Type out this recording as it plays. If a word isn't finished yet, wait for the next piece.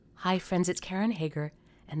Hi friends, it's Karen Hager,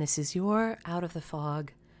 and this is your Out of the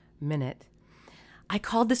Fog Minute. I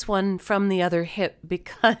called this one From the Other Hip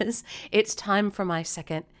because it's time for my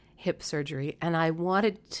second hip surgery, and I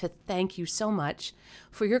wanted to thank you so much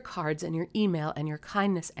for your cards and your email and your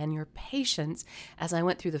kindness and your patience as I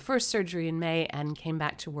went through the first surgery in May and came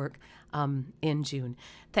back to work in June.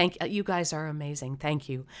 You guys are amazing. Thank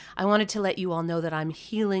you. I wanted to let you all know that I'm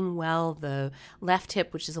healing well. The left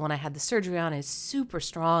hip, which is the one I had the surgery on, is super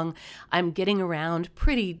strong. I'm getting around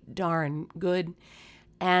pretty darn good.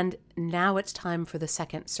 And now it's time for the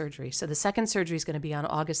second surgery. So the second surgery is going to be on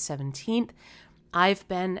August 17th. I've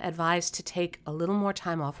been advised to take a little more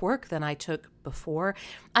time off work than I took before.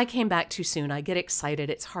 I came back too soon. I get excited.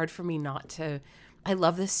 It's hard for me not to. I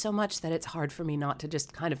love this so much that it's hard for me not to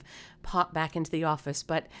just kind of pop back into the office.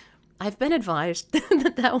 But I've been advised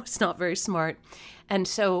that that was not very smart. And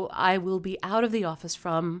so I will be out of the office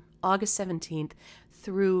from August 17th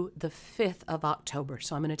through the 5th of October.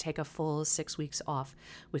 So I'm going to take a full 6 weeks off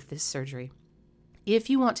with this surgery. If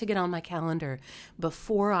you want to get on my calendar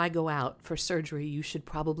before I go out for surgery, you should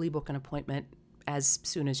probably book an appointment as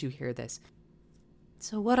soon as you hear this.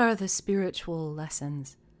 So what are the spiritual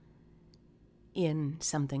lessons in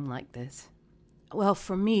something like this? Well,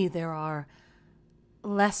 for me, there are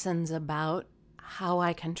lessons about how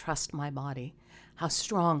I can trust my body, how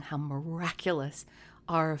strong, how miraculous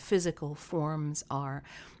our physical forms are.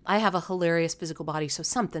 I have a hilarious physical body, so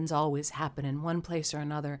something's always happening one place or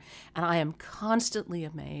another, and I am constantly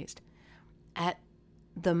amazed at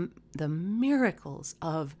the miracles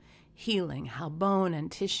of healing, how bone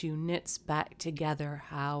and tissue knits back together,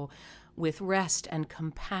 how with rest and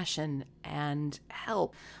compassion and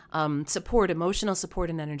help, support, emotional support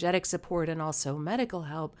and energetic support, and also medical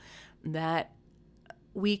help, that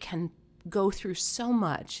we can go through so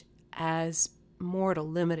much as mortal,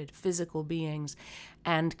 limited physical beings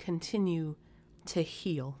and continue to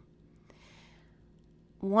heal.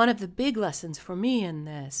 One of the big lessons for me in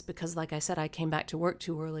this, because like I said, I came back to work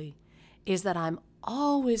too early, is that I'm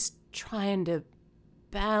always trying to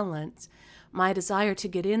balance my desire to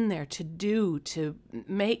get in there, to do, to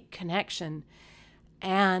make connection,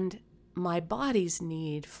 and my body's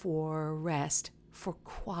need for rest, for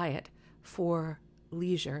quiet, for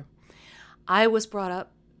leisure. I was brought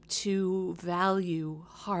up to value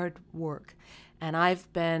hard work, and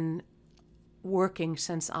I've been working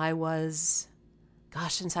since I was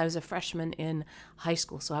a freshman in high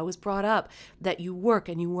school. So I was brought up that you work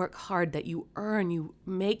and you work hard, that you earn, you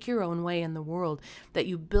make your own way in the world, that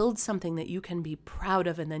you build something that you can be proud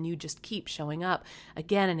of, and then you just keep showing up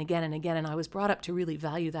again and again and again. And I was brought up to really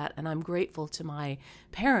value that, and I'm grateful to my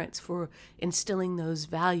parents for instilling those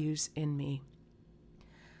values in me.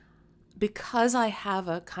 Because I have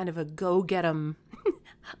a kind of a go-get-em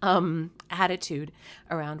attitude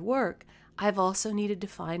around work, I've also needed to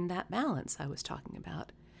find that balance I was talking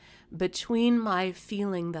about between my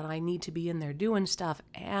feeling that I need to be in there doing stuff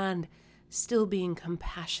and still being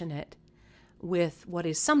compassionate with what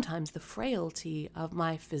is sometimes the frailty of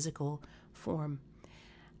my physical form.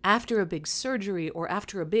 After a big surgery or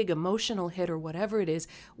after a big emotional hit or whatever it is,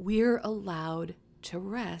 we're allowed to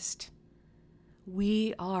rest.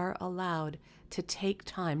 We are allowed to take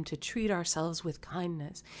time to treat ourselves with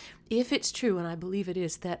kindness. If it's true, and I believe it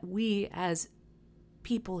is, that we as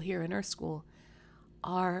people here in Earth School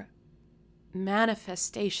are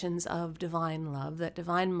manifestations of divine love, that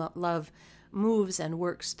divine love moves and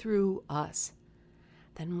works through us,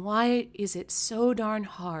 then why is it so darn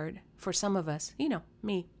hard for some of us,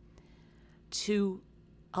 me, to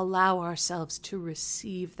allow ourselves to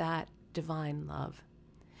receive that divine love?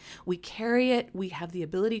 We carry it. We have the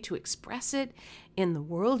ability to express it in the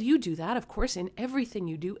world. You do that, of course, in everything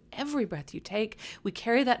you do, every breath you take. We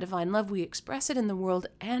carry that divine love. We express it in the world.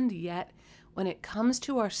 And yet, when it comes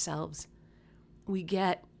to ourselves, we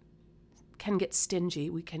can get stingy.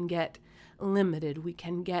 We can get limited. We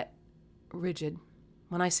can get rigid.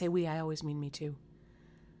 When I say we, I always mean me too.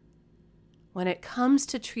 When it comes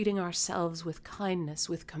to treating ourselves with kindness,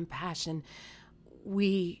 with compassion,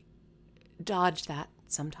 we dodge that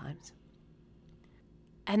sometimes.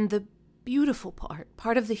 And the beautiful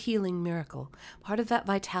part of the healing miracle, part of that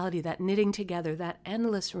vitality, that knitting together, that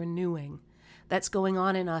endless renewing that's going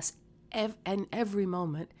on in us in every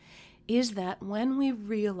moment, is that when we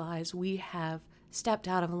realize we have stepped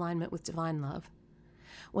out of alignment with divine love,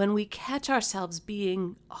 when we catch ourselves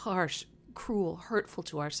being harsh, cruel, hurtful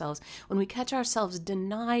to ourselves, when we catch ourselves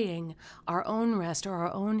denying our own rest or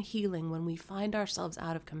our own healing, when we find ourselves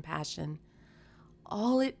out of compassion,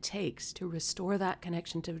 all it takes to restore that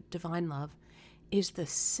connection to divine love is the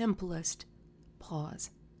simplest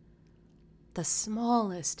pause, the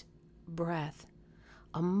smallest breath,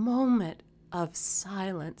 a moment of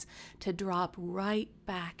silence to drop right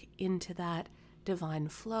back into that divine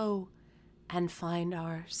flow and find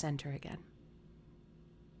our center again.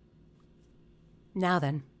 Now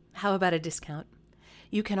then, how about a discount?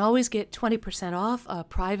 You can always get 20% off a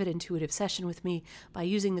private intuitive session with me by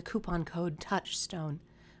using the coupon code Touchstone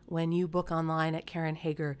when you book online at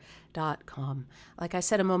KarenHager.com. Like I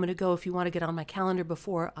said a moment ago, if you want to get on my calendar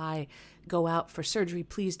before I go out for surgery,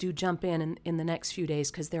 please do jump in the next few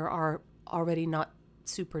days, because there are already not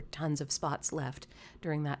super tons of spots left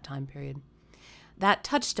during that time period. That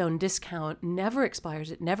Touchstone discount never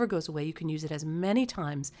expires. It never goes away. You can use it as many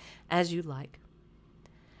times as you like.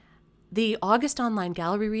 The August online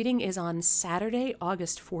gallery reading is on Saturday,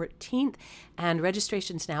 August 14th, and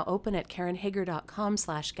registration's now open at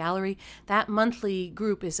KarenHager.com/gallery. That monthly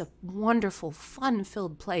group is a wonderful,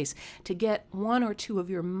 fun-filled place to get one or two of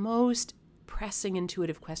your most pressing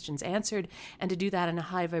intuitive questions answered, and to do that in a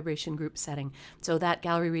high vibration group setting. So that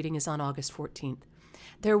gallery reading is on August 14th.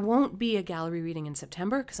 There won't be a gallery reading in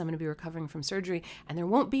September because I'm going to be recovering from surgery, and there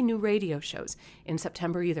won't be new radio shows in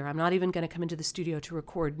September either. I'm not even going to come into the studio to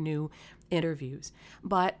record new interviews.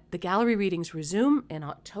 But the gallery readings resume in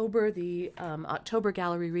October. The October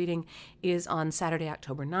gallery reading is on Saturday,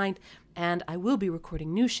 October 9th, and I will be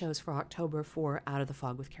recording new shows for October for Out of the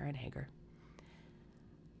Fog with Karen Hager.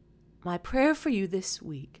 My prayer for you this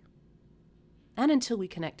week, and until we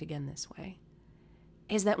connect again this way,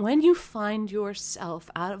 is that when you find yourself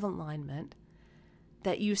out of alignment,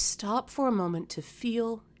 that you stop for a moment to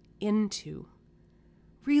feel into,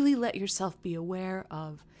 really let yourself be aware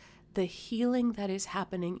of the healing that is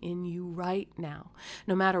happening in you right now.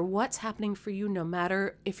 No matter what's happening for you, no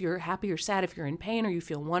matter if you're happy or sad, if you're in pain or you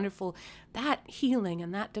feel wonderful, that healing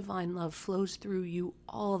and that divine love flows through you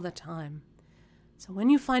all the time. So when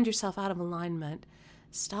you find yourself out of alignment,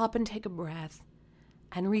 stop and take a breath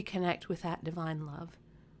and reconnect with that divine love.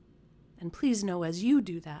 And please know as you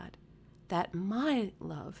do that, that my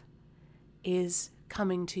love is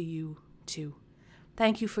coming to you too.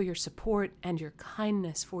 Thank you for your support and your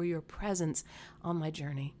kindness, for your presence on my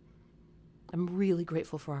journey. I'm really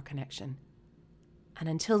grateful for our connection. And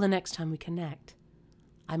until the next time we connect,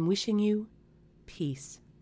 I'm wishing you peace.